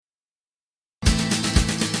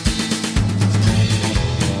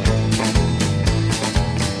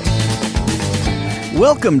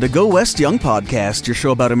Welcome to Go West Young Podcast, your show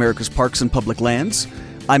about America's parks and public lands.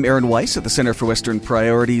 I'm Aaron Weiss at the Center for Western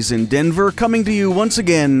Priorities in Denver, coming to you once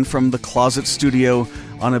again from the Closet Studio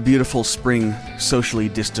on a beautiful spring, socially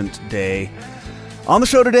distant day. On the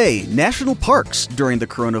show today, national parks during the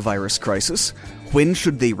coronavirus crisis. When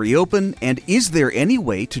should they reopen, and is there any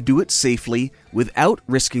way to do it safely without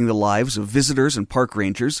risking the lives of visitors and park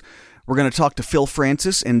rangers? We're going to talk to Phil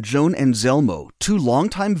Francis and Joan Anselmo, two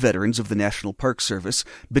longtime veterans of the National Park Service.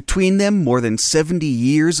 Between them, more than 70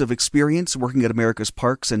 years of experience working at America's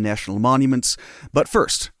parks and national monuments. But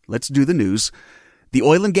first, let's do the news. The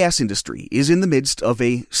oil and gas industry is in the midst of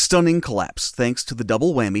a stunning collapse thanks to the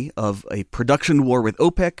double whammy of a production war with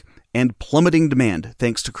OPEC and plummeting demand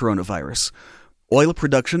thanks to coronavirus. Oil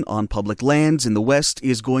production on public lands in the West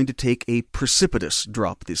is going to take a precipitous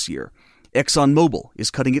drop this year. ExxonMobil is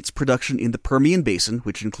cutting its production in the Permian Basin,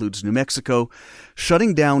 which includes New Mexico,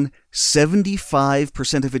 shutting down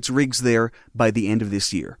 75% of its rigs there by the end of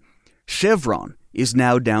this year. Chevron is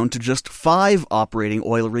now down to just 5 operating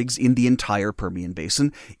oil rigs in the entire Permian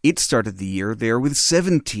Basin. It started the year there with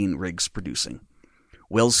 17 rigs producing.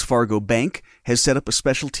 Wells Fargo Bank has set up a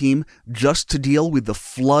special team just to deal with the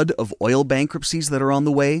flood of oil bankruptcies that are on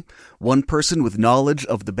the way. One person with knowledge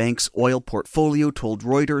of the bank's oil portfolio told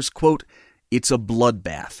Reuters, quote, "It's a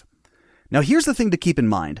bloodbath." Now here's the thing to keep in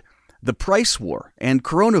mind. The price war and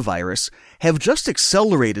coronavirus have just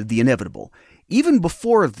accelerated the inevitable. Even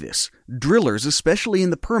before this, drillers, especially in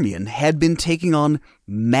the Permian, had been taking on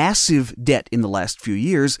massive debt in the last few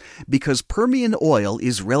years because Permian oil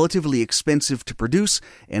is relatively expensive to produce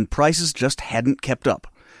and prices just hadn't kept up.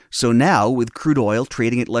 So now, with crude oil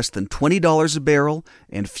trading at less than $20 a barrel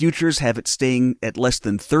and futures have it staying at less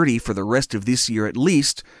than $30 for the rest of this year at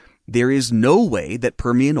least, there is no way that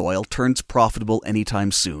Permian oil turns profitable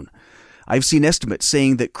anytime soon. I've seen estimates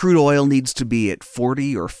saying that crude oil needs to be at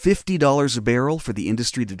 $40 or $50 a barrel for the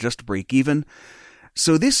industry to just break even.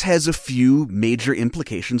 So this has a few major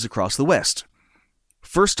implications across the West.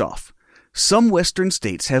 First off, some western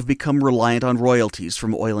states have become reliant on royalties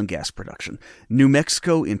from oil and gas production. New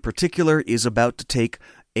Mexico, in particular, is about to take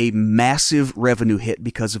a massive revenue hit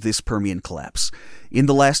because of this Permian collapse. In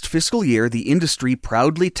the last fiscal year, the industry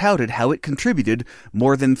proudly touted how it contributed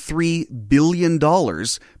more than $3 billion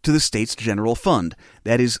to the state's general fund.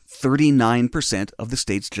 That is 39% of the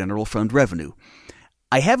state's general fund revenue.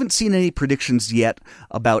 I haven't seen any predictions yet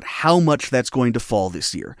about how much that's going to fall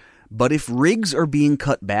this year. But if rigs are being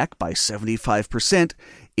cut back by 75%,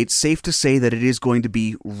 it's safe to say that it is going to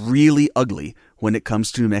be really ugly when it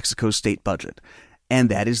comes to New Mexico's state budget. And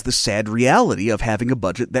that is the sad reality of having a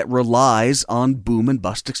budget that relies on boom and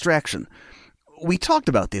bust extraction. We talked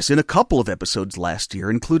about this in a couple of episodes last year,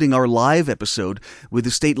 including our live episode with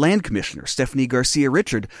the state land commissioner, Stephanie Garcia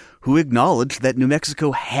Richard, who acknowledged that New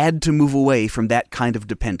Mexico had to move away from that kind of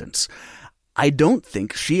dependence. I don't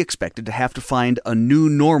think she expected to have to find a new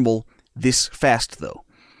normal this fast, though.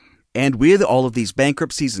 And with all of these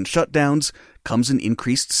bankruptcies and shutdowns comes an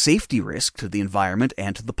increased safety risk to the environment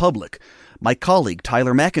and to the public. My colleague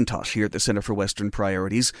Tyler McIntosh here at the Center for Western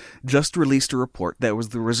Priorities just released a report that was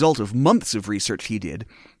the result of months of research he did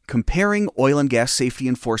comparing oil and gas safety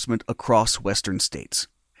enforcement across western states.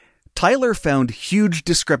 Tyler found huge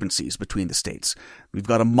discrepancies between the states. We've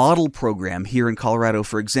got a model program here in Colorado,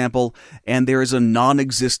 for example, and there is a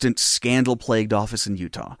non-existent scandal-plagued office in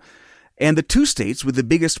Utah. And the two states with the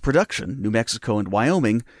biggest production, New Mexico and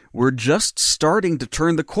Wyoming, were just starting to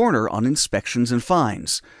turn the corner on inspections and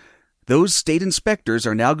fines. Those state inspectors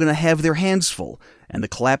are now going to have their hands full, and the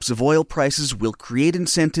collapse of oil prices will create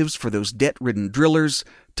incentives for those debt-ridden drillers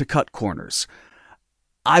to cut corners.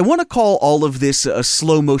 I want to call all of this a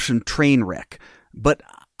slow-motion train wreck, but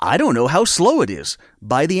I don't know how slow it is.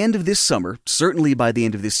 By the end of this summer, certainly by the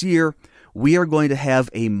end of this year, we are going to have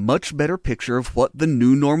a much better picture of what the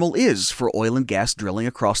new normal is for oil and gas drilling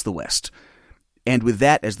across the West. And with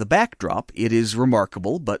that as the backdrop, it is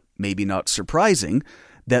remarkable, but maybe not surprising,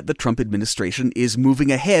 that the Trump administration is moving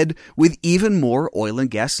ahead with even more oil and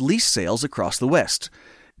gas lease sales across the West.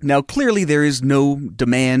 Now, clearly there is no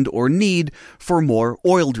demand or need for more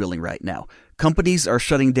oil drilling right now. Companies are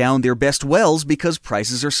shutting down their best wells because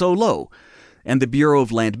prices are so low. And the Bureau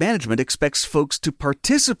of Land Management expects folks to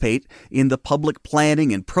participate in the public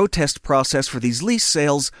planning and protest process for these lease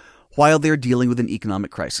sales while they're dealing with an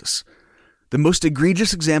economic crisis. The most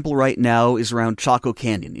egregious example right now is around Chaco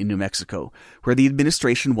Canyon in New Mexico, where the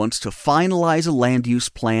administration wants to finalize a land use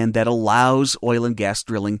plan that allows oil and gas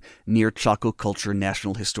drilling near Chaco Culture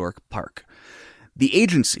National Historic Park. The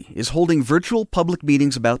agency is holding virtual public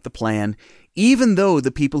meetings about the plan, even though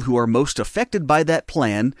the people who are most affected by that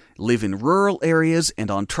plan live in rural areas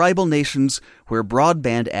and on tribal nations where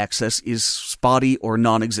broadband access is spotty or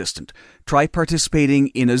non-existent. Try participating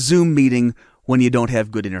in a Zoom meeting when you don't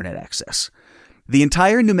have good internet access. The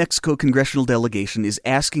entire New Mexico congressional delegation is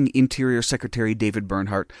asking Interior Secretary David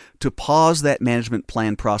Bernhardt to pause that management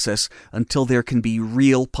plan process until there can be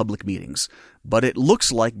real public meetings. But it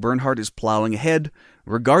looks like Bernhardt is plowing ahead,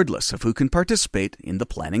 regardless of who can participate in the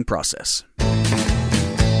planning process.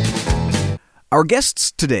 Our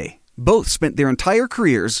guests today both spent their entire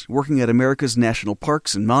careers working at America's national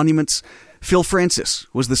parks and monuments. Phil Francis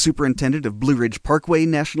was the superintendent of Blue Ridge Parkway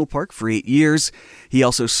National Park for 8 years. He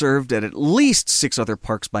also served at least 6 other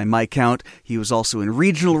parks by my count. He was also in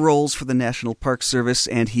regional roles for the National Park Service,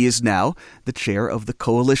 and he is now the chair of the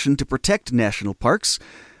Coalition to Protect National Parks.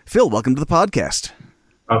 Phil, welcome to the podcast.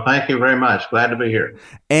 Oh, thank you very much. Glad to be here.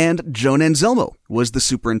 And Joan Anselmo was the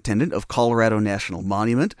superintendent of Colorado National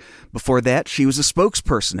Monument. Before that, she was a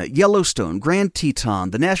spokesperson at Yellowstone, Grand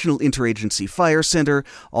Teton, the National Interagency Fire Center,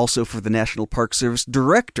 also for the National Park Service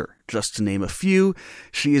director, just to name a few.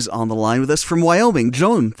 She is on the line with us from Wyoming.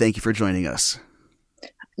 Joan, thank you for joining us.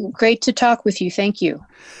 Great to talk with you. Thank you.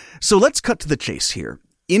 So let's cut to the chase here.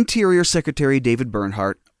 Interior Secretary David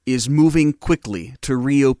Bernhardt is moving quickly to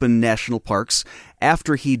reopen national parks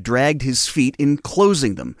after he dragged his feet in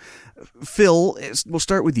closing them. Phil, we'll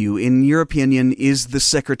start with you. In your opinion, is the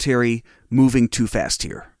secretary moving too fast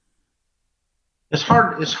here? It's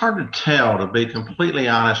hard to tell, to be completely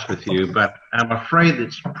honest with you, but I'm afraid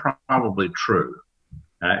it's probably true.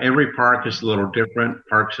 Every park is a little different.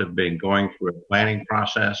 Parks have been going through a planning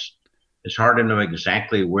process. It's hard to know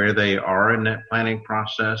exactly where they are in that planning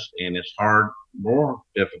process, and it's more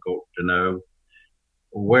difficult to know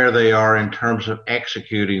where they are in terms of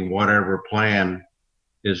executing whatever plan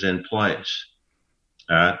is in place.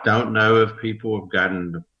 I don't know if people have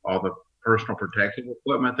gotten all the personal protective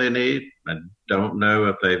equipment they need. I don't know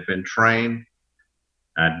if they've been trained.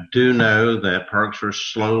 I do know that parks are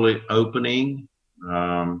slowly opening,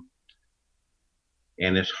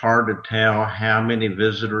 and it's hard to tell how many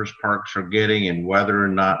visitors parks are getting and whether or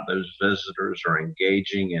not those visitors are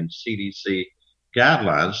engaging in CDC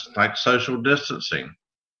guidelines like social distancing.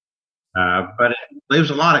 But it leaves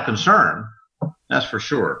a lot of concern, that's for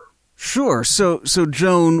sure. Sure. So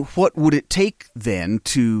Joan, what would it take then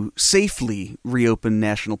to safely reopen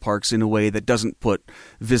national parks in a way that doesn't put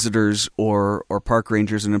visitors or park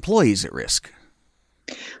rangers and employees at risk?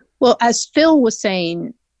 Well, as Phil was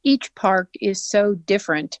saying, each park is so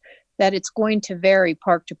different that it's going to vary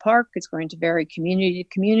park to park. It's going to vary community to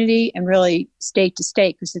community and really state to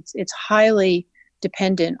state, because it's highly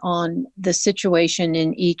dependent on the situation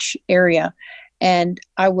in each area. And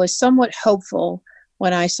I was somewhat hopeful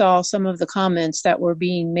when I saw some of the comments that were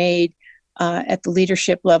being made at the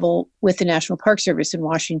leadership level with the National Park Service in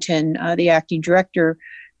Washington, the acting director,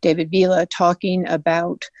 David Vila, talking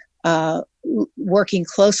about working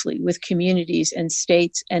closely with communities and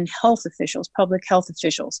states and health officials, public health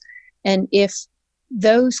officials. And if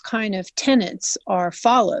those kind of tenets are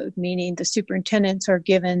followed, meaning the superintendents are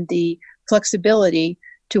given the flexibility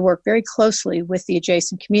to work very closely with the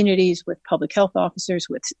adjacent communities, with public health officers,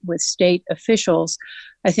 with state officials,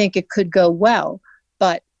 I think it could go well.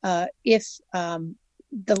 But if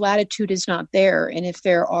the latitude is not there, and if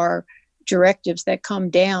there are directives that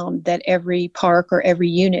come down that every park or every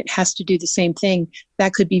unit has to do the same thing,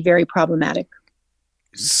 that could be very problematic.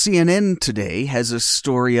 CNN today has a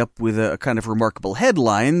story up with a kind of remarkable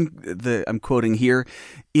headline. I'm quoting here: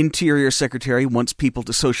 Interior Secretary wants people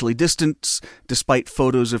to socially distance despite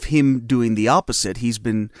photos of him doing the opposite. He's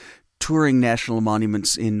been touring national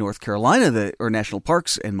monuments in North Carolina, or national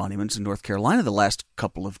parks and monuments in North Carolina the last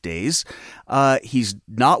couple of days. He's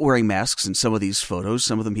not wearing masks in some of these photos.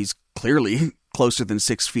 Some of them he's clearly closer than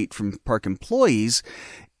 6 feet from park employees.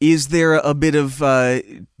 Is there a bit of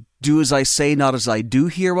do as I say, not as I do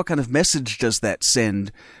here? What kind of message does that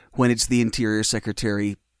send when it's the Interior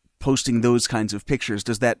Secretary posting those kinds of pictures?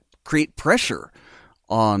 Does that create pressure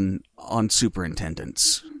on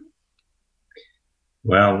superintendents?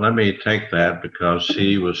 Well, let me take that, because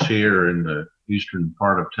he was here in the eastern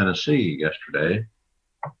part of Tennessee yesterday,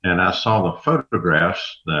 and I saw the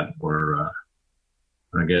photographs that were,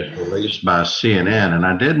 released by CNN, and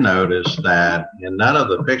I did notice that in none of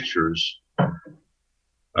the pictures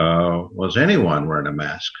was anyone wearing a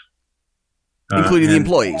mask. Including the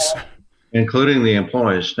employees. Including the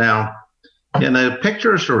employees. Now,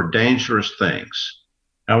 pictures are dangerous things.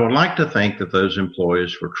 I would like to think that those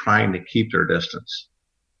employees were trying to keep their distance.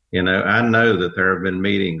 I know that there have been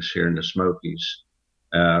meetings here in the Smokies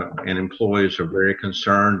and employees are very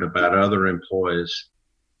concerned about other employees,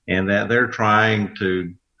 and that they're trying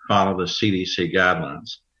to follow the CDC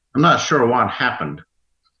guidelines. I'm not sure what happened,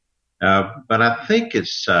 but I think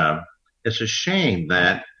it's a shame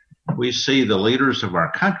that we see the leaders of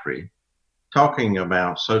our country talking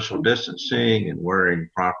about social distancing and wearing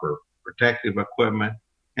proper protective equipment,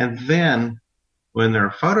 and then when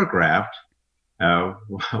they're photographed,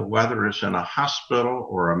 whether it's in a hospital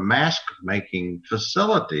or a mask-making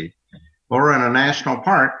facility or in a national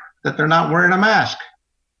park, that they're not wearing a mask.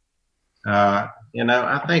 I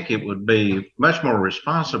think it would be much more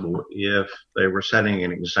responsible if they were setting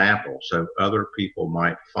an example so other people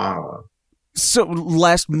might follow. So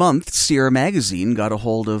last month, Sierra Magazine got a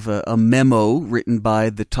hold of a memo written by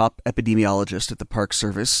the top epidemiologist at the Park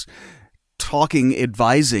Service,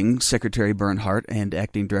 advising Secretary Bernhardt and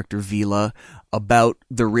Acting Director Vila about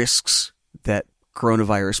the risks that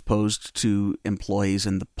coronavirus posed to employees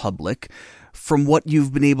and the public. From what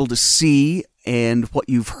you've been able to see and what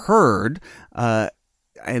you've heard,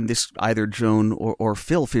 and this either Joan or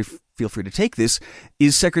Phil, feel free to take this,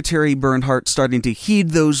 is Secretary Bernhardt starting to heed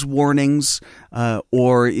those warnings,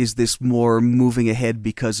 or is this more moving ahead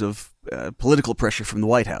because of political pressure from the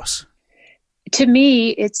White House? To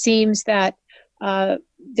me, it seems that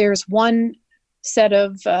there's one set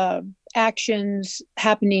of actions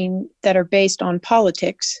happening that are based on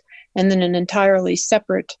politics, and then an entirely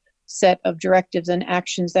separate set of directives and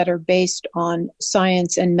actions that are based on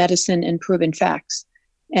science and medicine and proven facts.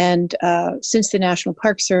 And since the National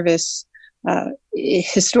Park Service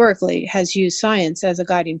historically has used science as a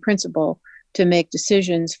guiding principle to make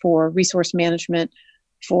decisions for resource management,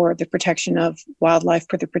 for the protection of wildlife,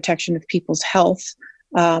 for the protection of people's health,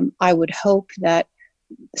 I would hope that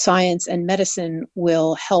science and medicine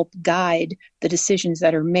will help guide the decisions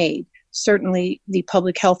that are made. Certainly, the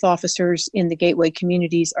public health officers in the gateway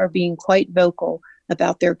communities are being quite vocal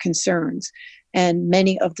about their concerns. And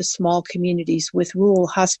many of the small communities with rural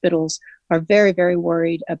hospitals are very, very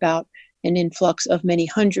worried about an influx of many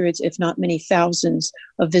hundreds, if not many thousands,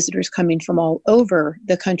 of visitors coming from all over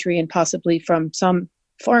the country and possibly from some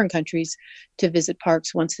foreign countries to visit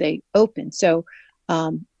parks once they open. So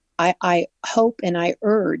I hope and I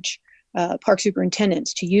urge park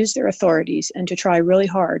superintendents to use their authorities and to try really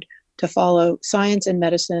hard to follow science and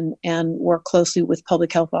medicine and work closely with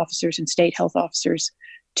public health officers and state health officers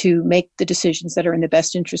to make the decisions that are in the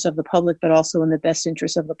best interest of the public, but also in the best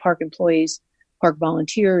interest of the park employees, park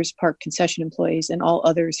volunteers, park concession employees, and all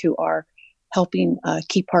others who are helping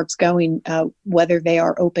keep parks going, whether they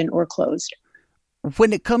are open or closed.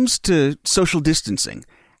 When it comes to social distancing,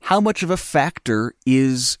 how much of a factor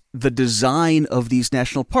is the design of these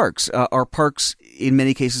national parks? Are parks, in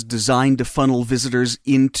many cases, designed to funnel visitors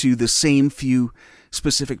into the same few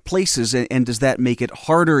specific places? And does that make it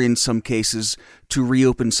harder in some cases to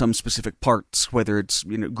reopen some specific parts, whether it's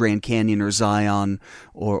Grand Canyon or Zion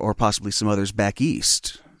or possibly some others back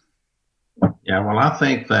east? Yeah, well, I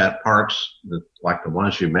think that parks like the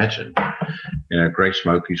ones you mentioned, Great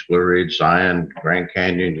Smokies, Blue Ridge, Zion, Grand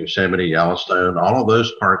Canyon, Yosemite, Yellowstone, all of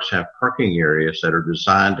those parks have parking areas that are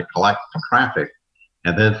designed to collect the traffic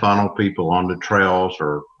and then funnel people onto trails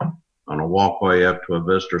or on a walkway up to a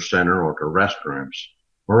visitor center or to restrooms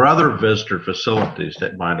or other visitor facilities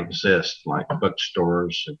that might exist, like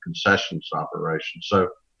bookstores and concessions operations. So,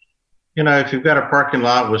 if you've got a parking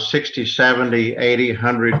lot with 60, 70, 80,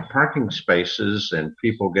 100 parking spaces and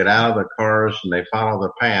people get out of the cars and they follow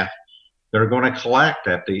the path, they're going to collect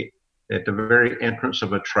at the very entrance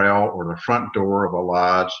of a trail or the front door of a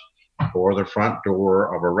lodge or the front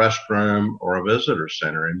door of a restroom or a visitor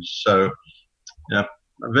center. And so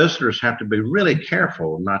visitors have to be really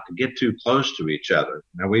careful not to get too close to each other.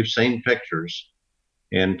 Now, we've seen pictures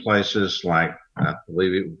in places like, I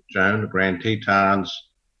believe it was Joan, the Grand Tetons,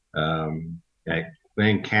 at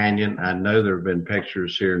Glen Canyon. I know there have been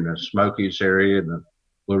pictures here in the Smokies area and the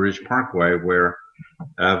Blue Ridge Parkway where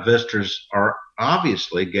visitors are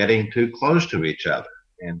obviously getting too close to each other.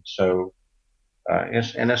 And so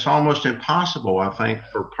it's almost impossible, I think,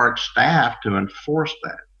 for park staff to enforce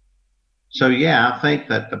that. So, I think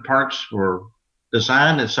that the parks were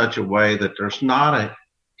designed in such a way that there's not a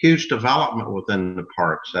huge development within the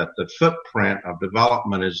parks, that the footprint of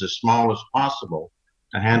development is as small as possible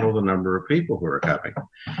to handle the number of people who are coming.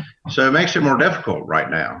 So it makes it more difficult right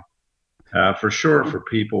now, for sure, for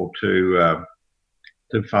people to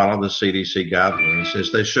follow the CDC guidelines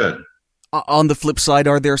as they should. On the flip side,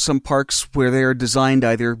 are there some parks where they are designed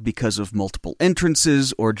either because of multiple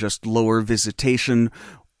entrances or just lower visitation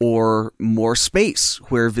or more space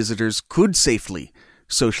where visitors could safely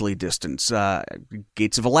socially distance.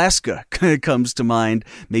 Gates of Alaska comes to mind.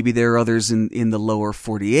 Maybe there are others in the lower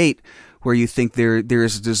 48 where you think there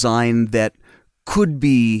is a design that could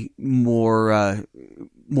be more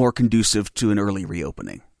conducive to an early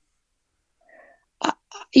reopening.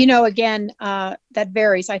 Again, that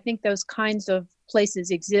varies. I think those kinds of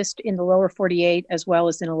places exist in the lower 48 as well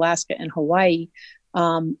as in Alaska and Hawaii.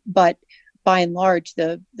 But by and large,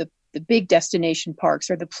 the big destination parks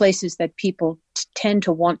or the places that people tend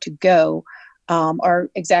to want to go are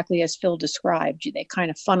exactly as Phil described. They kind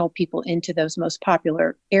of funnel people into those most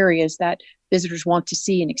popular areas that visitors want to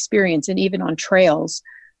see and experience. And even on trails,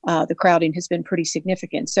 the crowding has been pretty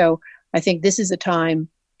significant. So I think this is a time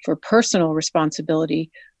for personal responsibility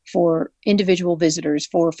for individual visitors,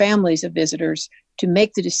 for families of visitors, to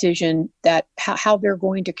make the decision that how they're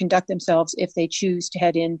going to conduct themselves if they choose to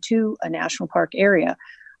head into a national park area.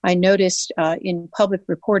 I noticed in public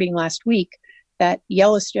reporting last week that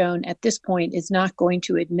Yellowstone at this point is not going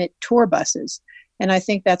to admit tour buses. And I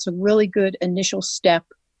think that's a really good initial step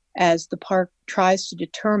as the park tries to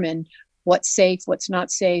determine what's safe, what's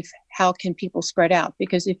not safe, how can people spread out?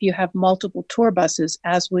 Because if you have multiple tour buses,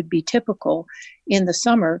 as would be typical in the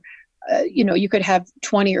summer, you could have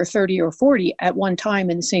 20 or 30 or 40 at one time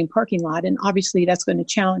in the same parking lot. And obviously that's going to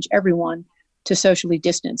challenge everyone to socially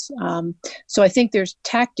distance. So I think there's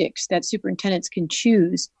tactics that superintendents can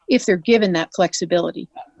choose if they're given that flexibility.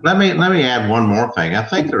 Let me add one more thing. I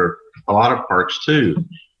think there are a lot of parks too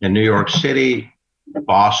in New York City,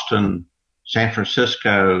 Boston, San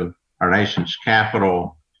Francisco, our nation's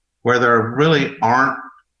capital, where there really aren't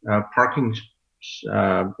parking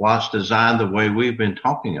lots designed the way we've been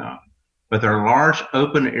talking of. But there are large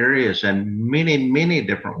open areas and many, many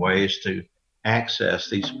different ways to access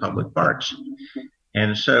these public parks.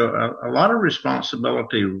 And so a lot of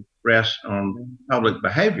responsibility rests on public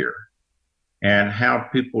behavior and how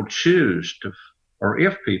people choose to, or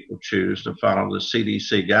if people choose to follow the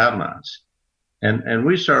CDC guidelines. And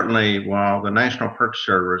we certainly, while the National Park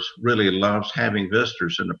Service really loves having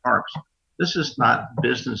visitors in the parks, this is not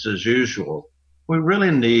business as usual. We really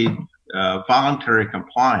need voluntary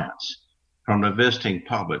compliance from the visiting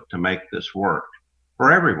public to make this work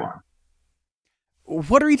for everyone.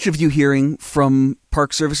 What are each of you hearing from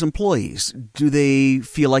Park Service employees? Do they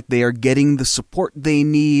feel like they are getting the support they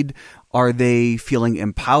need? Are they feeling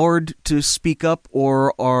empowered to speak up,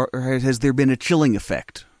 or has there been a chilling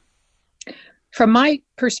effect? From my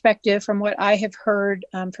perspective, from what I have heard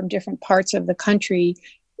from different parts of the country,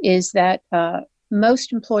 is that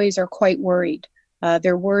most employees are quite worried.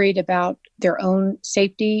 They're worried about their own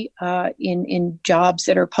safety in jobs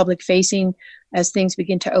that are public facing as things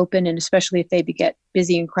begin to open, and especially if they get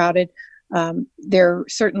busy and crowded. They're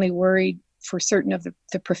certainly worried for certain of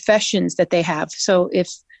the professions that they have. So if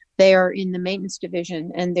they are in the maintenance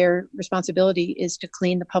division and their responsibility is to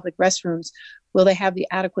clean the public restrooms, will they have the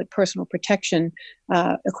adequate personal protection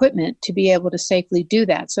equipment to be able to safely do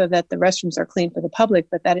that so that the restrooms are clean for the public,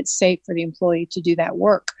 but that it's safe for the employee to do that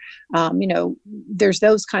work? There's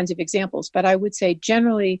those kinds of examples. But I would say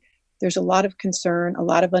generally there's a lot of concern, a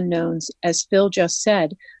lot of unknowns. As Phil just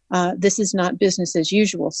said, this is not business as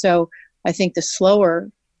usual. So I think the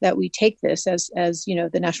slower that we take this as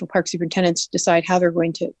the national park superintendents decide how they're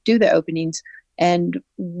going to do the openings and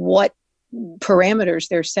what parameters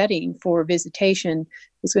they're setting for visitation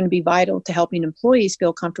is going to be vital to helping employees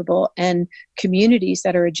feel comfortable and communities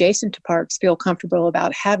that are adjacent to parks feel comfortable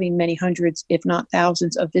about having many hundreds, if not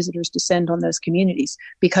thousands, of visitors descend on those communities.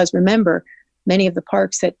 Because remember, many of the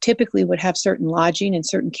parks that typically would have certain lodging and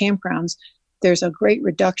certain campgrounds, there's a great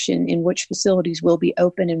reduction in which facilities will be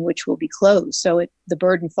open and which will be closed. So the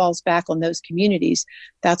burden falls back on those communities.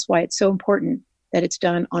 That's why it's so important that it's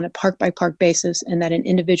done on a park-by-park basis and that an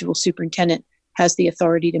individual superintendent has the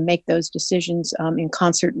authority to make those decisions in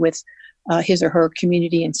concert with his or her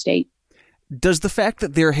community and state. Does the fact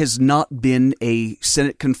that there has not been a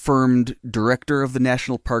Senate-confirmed director of the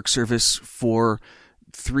National Park Service for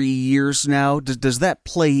 3 years now, does that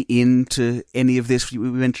play into any of this? We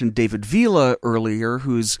mentioned David Vila earlier,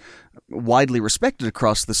 who's widely respected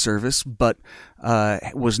across the service, but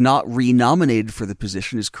was not renominated for the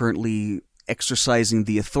position, is currently exercising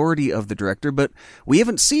the authority of the director, but we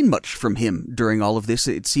haven't seen much from him during all of this.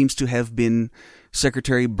 It seems to have been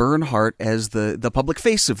Secretary Bernhardt as the public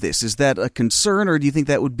face of this. Is that a concern, or do you think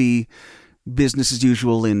that would be business as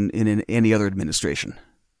usual in any other administration?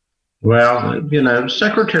 Well,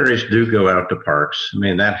 secretaries do go out to parks. I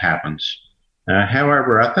mean, that happens.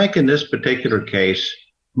 However, I think in this particular case,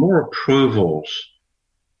 more approvals,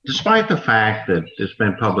 despite the fact that it's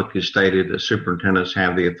been publicly stated that superintendents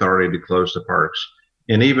have the authority to close the parks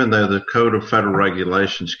And even though the Code of Federal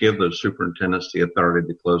Regulations give those superintendents the authority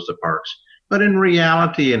to close the parks, but in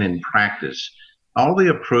reality and in practice, all the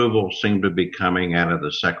approvals seem to be coming out of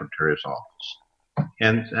the Secretary's office.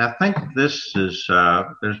 And I think this is,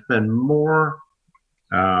 there's been more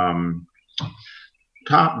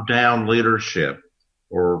top-down leadership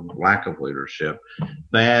or lack of leadership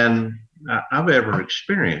than I've ever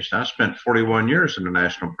experienced. I spent 41 years in the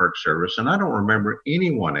National Park Service, and I don't remember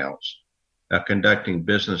anyone else conducting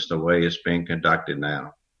business the way it's being conducted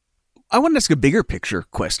now. I want to ask a bigger picture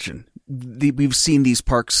question. We've seen these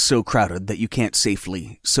parks so crowded that you can't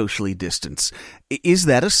safely socially distance. Is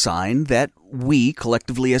that a sign that we,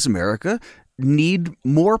 collectively as America, need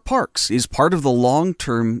more parks? Is part of the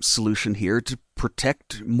long-term solution here to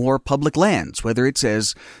protect more public lands, whether it's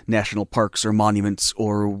as national parks or monuments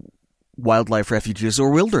or wildlife refuges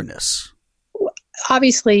or wilderness?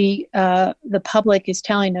 Obviously, the public is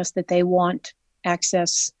telling us that they want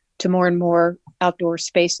access to more and more outdoor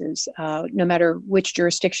spaces, no matter which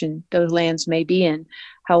jurisdiction those lands may be in.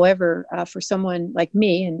 However, for someone like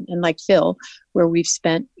me and like Phil, where we've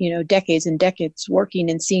spent, decades and decades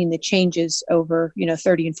working and seeing the changes over,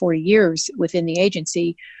 30 and 40 years within the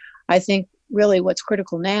agency, I think really what's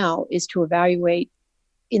critical now is to evaluate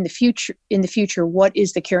in the future, what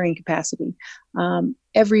is the carrying capacity?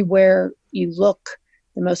 Everywhere you look,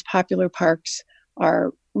 the most popular parks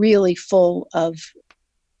are really full of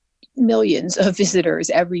millions of visitors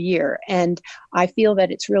every year. And I feel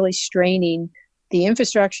that it's really straining the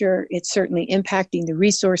infrastructure. It's certainly impacting the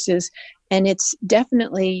resources, and it's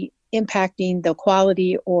definitely impacting the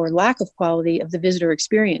quality or lack of quality of the visitor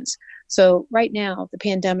experience. So right now, the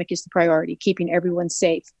pandemic is the priority, keeping everyone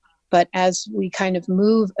safe. But as we kind of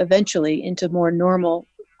move eventually into more normal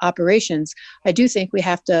operations, I do think we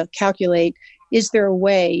have to calculate, is there a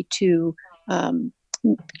way to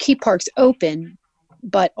keep parks open,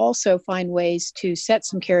 but also find ways to set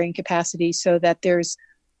some carrying capacity so that there's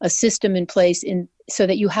a system in place so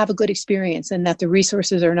that you have a good experience and that the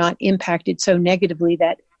resources are not impacted so negatively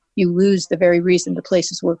that you lose the very reason the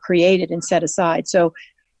places were created and set aside. So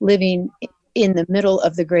living in the middle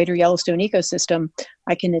of the greater Yellowstone ecosystem,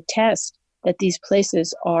 I can attest that these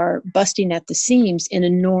places are busting at the seams in a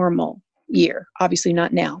normal year. Obviously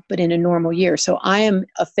not now, but in a normal year. So I am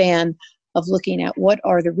a fan of looking at what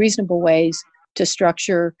are the reasonable ways to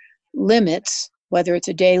structure limits, whether it's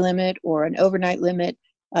a day limit or an overnight limit,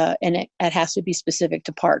 and it has to be specific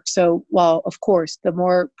to parks. So while, of course, the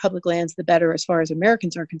more public lands, the better as far as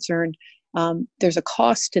Americans are concerned, there's a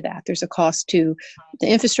cost to that. There's a cost to the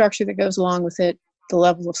infrastructure that goes along with it, the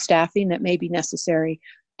level of staffing that may be necessary.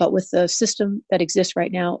 But with the system that exists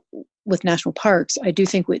right now with national parks, I do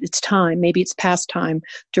think it's time, maybe it's past time,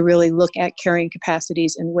 to really look at carrying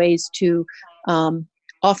capacities and ways to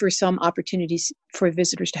offer some opportunities for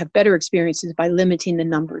visitors to have better experiences by limiting the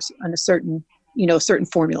numbers on a certain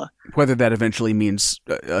formula. Whether that eventually means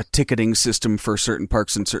a ticketing system for certain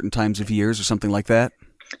parks in certain times of years or something like that?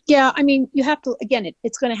 Yeah, I mean, you have to, again,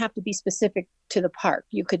 it's going to have to be specific to the park.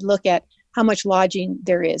 You could look at how much lodging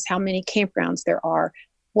there is, how many campgrounds there are,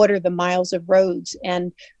 what are the miles of roads,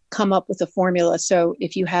 and come up with a formula. So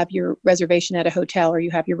if you have your reservation at a hotel or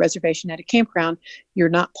you have your reservation at a campground, you're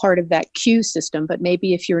not part of that queue system. But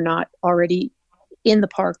maybe if you're not already in the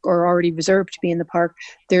park or already reserved to be in the park,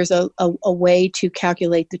 there's a way to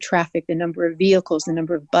calculate the traffic, the number of vehicles, the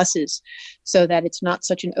number of buses, so that it's not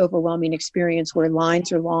such an overwhelming experience where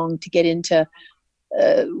lines are long to get into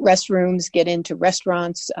restrooms, get into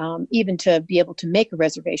restaurants, even to be able to make a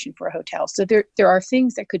reservation for a hotel. So there are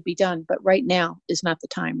things that could be done, but right now is not the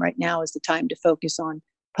time. Right now is the time to focus on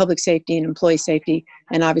public safety and employee safety,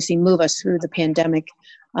 and obviously move us through the pandemic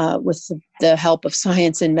with the help of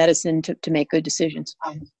science and medicine to make good decisions.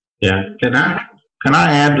 Yeah, can I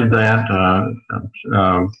add to that?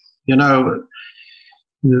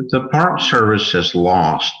 The Park Service has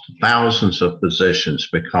lost thousands of positions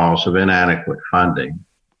because of inadequate funding.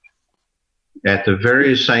 At the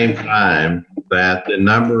very same time that the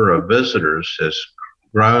number of visitors has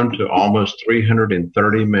grown to almost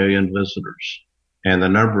 330 million visitors, and the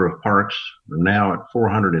number of parks are now at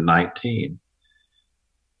 419.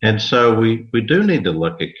 And so we do need to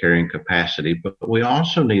look at carrying capacity, but we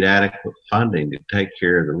also need adequate funding to take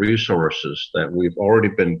care of the resources that we've already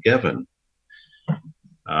been given.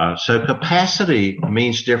 So capacity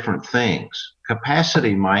means different things.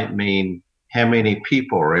 Capacity might mean how many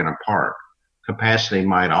people are in a park. Capacity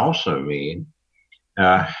might also mean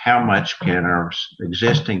how much can our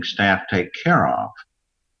existing staff take care of.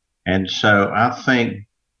 And so I think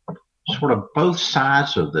sort of both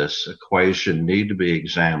sides of this equation need to be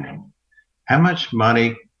examined. How much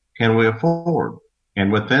money can we afford?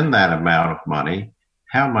 And within that amount of money,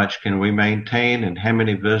 how much can we maintain and how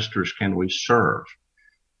many visitors can we serve?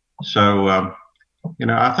 So,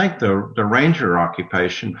 I think the ranger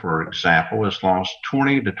occupation, for example, has lost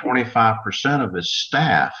 20 to 25% of its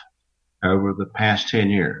staff over the past 10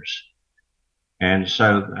 years. And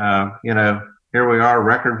so, here we are,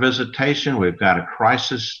 record visitation. We've got a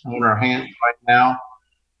crisis on our hands right now.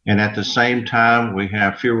 And at the same time, we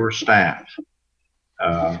have fewer staff.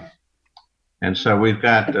 And so we've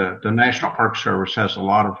got the National Park Service has a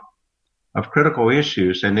lot of critical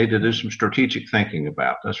issues they need to do some strategic thinking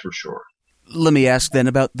about, that's for sure. Let me ask then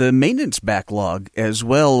about the maintenance backlog as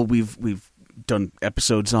well. We've done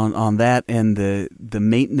episodes on that and the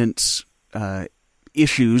maintenance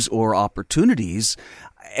issues or opportunities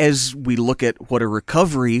as we look at what a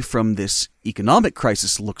recovery from this economic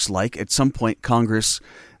crisis looks like. At some point, Congress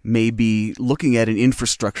may be looking at an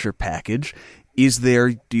infrastructure package. Is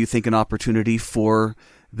there, do you think, an opportunity for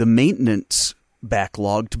the maintenance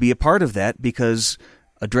backlog to be a part of that? Because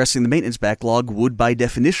addressing the maintenance backlog would, by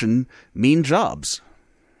definition, mean jobs.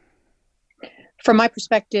 From my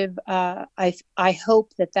perspective, I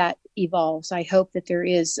hope that evolves. I hope that there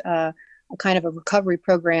is a kind of a recovery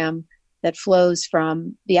program that flows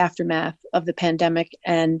from the aftermath of the pandemic,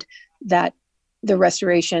 and that the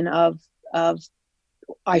restoration of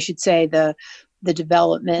I should say, the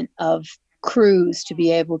development of crews to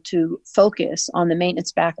be able to focus on the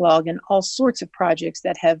maintenance backlog and all sorts of projects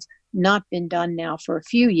that have not been done now for a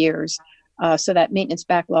few years, so that maintenance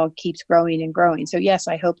backlog keeps growing and growing. So yes,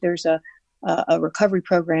 I hope there's a recovery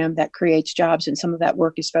program that creates jobs, and some of that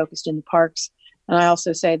work is focused in the parks. And I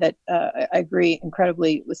also say that I agree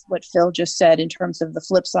incredibly with what Phil just said in terms of the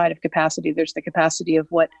flip side of capacity. There's the capacity of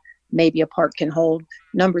what maybe a park can hold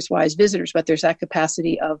numbers-wise visitors, but there's that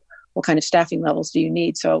capacity of what kind of staffing levels do you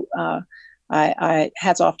need. So I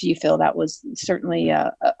hats off to you, Phil. That was certainly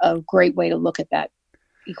a great way to look at that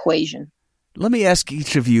equation. Let me ask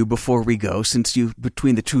each of you before we go, since you,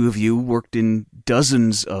 between the two of you, worked in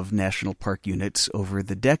dozens of national park units over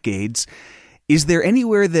the decades, is there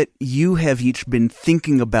anywhere that you have each been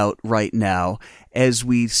thinking about right now as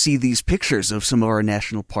we see these pictures of some of our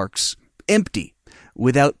national parks empty,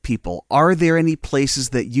 without people? Are there any places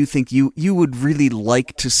that you think you would really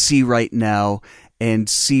like to see right now and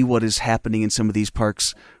see what is happening in some of these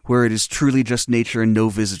parks where it is truly just nature and no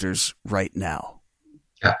visitors right now?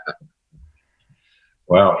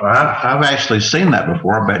 Well, I've actually seen that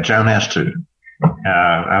before. I bet Joan has too.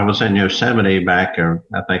 I was in Yosemite back,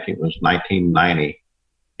 I think it was 1990,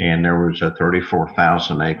 and there was a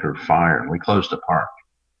 34,000 acre fire, and we closed the park.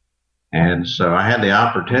 And so I had the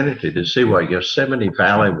opportunity to see what Yosemite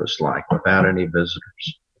Valley was like without any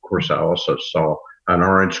visitors. Of course, I also saw an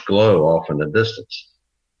orange glow off in the distance.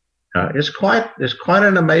 It's quite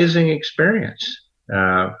an amazing experience.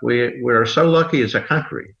 We're so lucky as a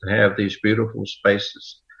country to have these beautiful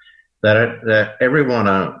spaces that everyone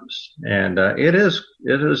owns, and it is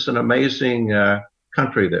an amazing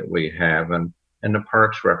country that we have, and the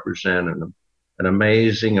parks represent an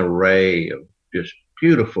amazing array of just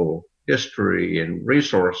beautiful history and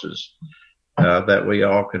resources that we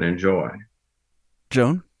all can enjoy.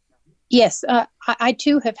 Joan? Yes, I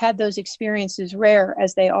too have had those experiences, rare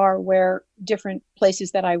as they are, where different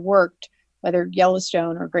places that I worked, whether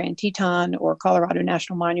Yellowstone or Grand Teton or Colorado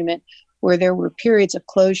National Monument, where there were periods of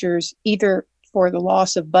closures, either for the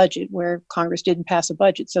loss of budget, where Congress didn't pass a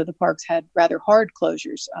budget, so the parks had rather hard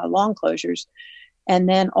closures, long closures. And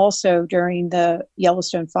then also during the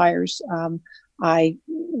Yellowstone fires, I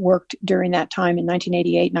worked during that time in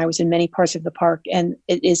 1988, and I was in many parts of the park. And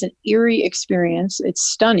it is an eerie experience. It's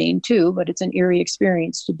stunning too, but it's an eerie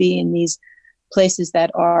experience to be in these places that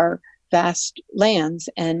are vast lands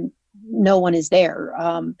and no one is there.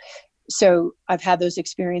 So I've had those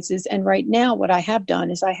experiences. And right now, what I have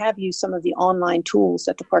done is I have used some of the online tools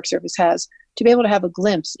that the Park Service has to be able to have a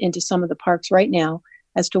glimpse into some of the parks right now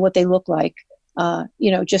as to what they look like,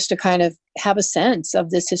 just to kind of have a sense of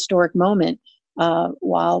this historic moment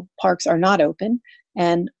while parks are not open.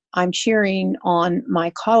 And I'm cheering on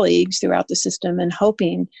my colleagues throughout the system and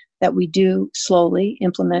hoping that we do slowly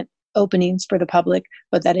implement openings for the public,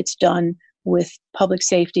 but that it's done with public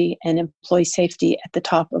safety and employee safety at the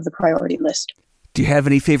top of the priority list. Do you have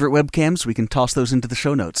any favorite webcams? We can toss those into the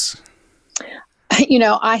show notes.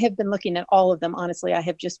 I have been looking at all of them. Honestly, I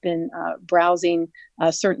have just been browsing,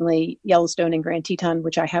 certainly Yellowstone and Grand Teton,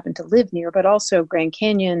 which I happen to live near, but also Grand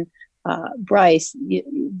Canyon, Bryce,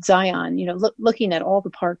 Zion, looking at all the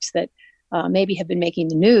parks that maybe have been making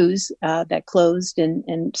the news that closed,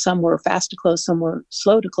 and some were fast to close, some were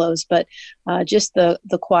slow to close. But just the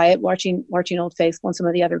quiet, watching Old Faithful and some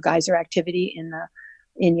of the other geyser activity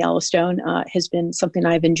in Yellowstone has been something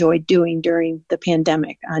I've enjoyed doing during the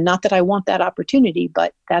pandemic. Not that I want that opportunity,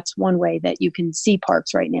 but that's one way that you can see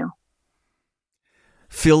parks right now.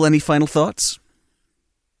 Phil, any final thoughts?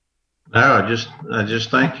 No, I just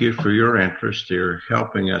thank you for your interest. You're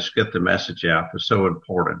helping us get the message out. It's so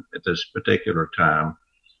important at this particular time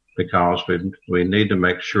because we need to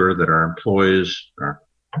make sure that our employees, our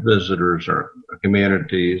visitors, our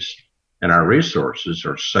communities, and our resources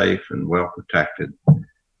are safe and well protected.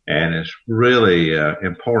 And it's really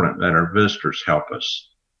important that our visitors help us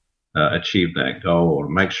achieve that goal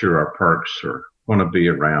and make sure our parks are going to be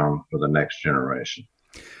around for the next generation.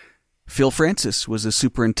 Phil Francis was a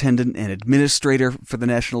superintendent and administrator for the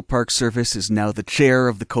National Park Service, is now the chair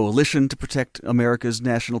of the Coalition to Protect America's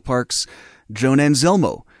National Parks. Joan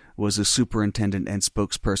Anselmo was a superintendent and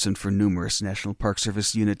spokesperson for numerous National Park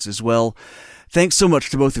Service units as well. Thanks so much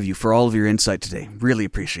to both of you for all of your insight today. Really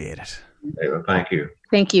appreciate it. David, thank you.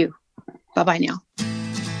 Thank you. Bye-bye now.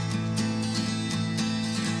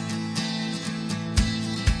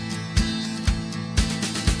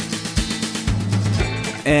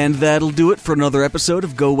 And that'll do it for another episode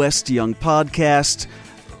of Go West Young Podcast.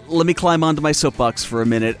 Let me climb onto my soapbox for a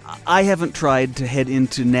minute. I haven't tried to head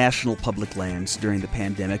into national public lands during the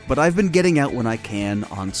pandemic, but I've been getting out when I can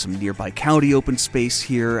on some nearby county open space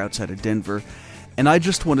here outside of Denver. And I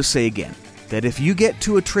just want to say again that if you get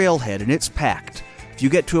to a trailhead and it's packed, if you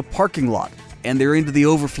get to a parking lot and they're into the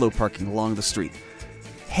overflow parking along the street,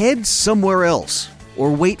 head somewhere else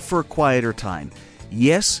or wait for a quieter time.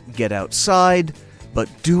 Yes, get outside, but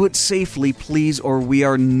do it safely, please, or we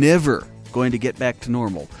are never going to get back to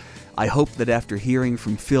normal. I hope that after hearing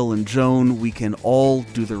from Phil and Joan, we can all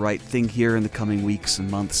do the right thing here in the coming weeks and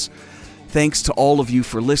months. Thanks to all of you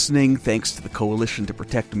for listening. Thanks to the Coalition to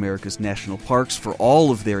Protect America's National Parks for all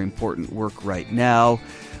of their important work right now.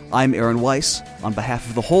 I'm Aaron Weiss. On behalf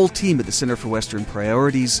of the whole team at the Center for Western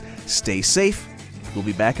Priorities, stay safe. We'll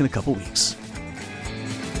be back in a couple weeks.